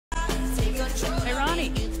Hey,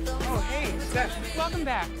 Ronnie. Oh, hey, Steph. Welcome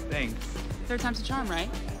back. Thanks. Third time's a charm, right?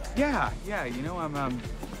 Yeah, you know, I'm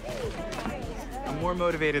more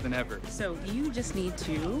motivated than ever. So you just need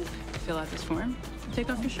to fill out this form and take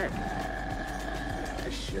off your shirt.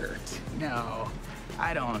 Shirt. No,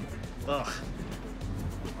 I don't. Ugh.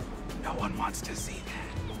 No one wants to see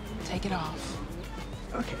that. Take it off.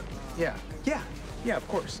 Okay. Yeah, of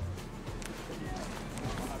course.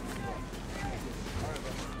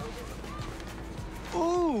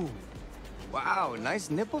 Ooh! Wow, nice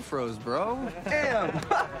nipple froze, bro. Damn!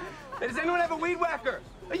 Does anyone have a weed whacker?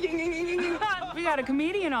 We got a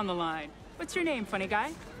comedian on the line. What's your name, funny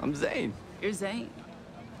guy? I'm Zane. You're Zane.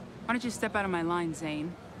 Why don't you step out of my line,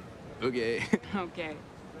 Zane? Okay. Okay.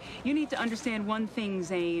 You need to understand one thing,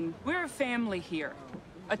 Zane. We're a family here.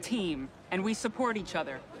 A team. And we support each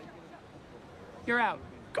other. You're out.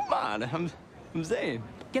 Come on, I'm Zane.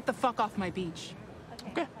 Get the fuck off my beach.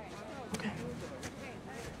 Okay.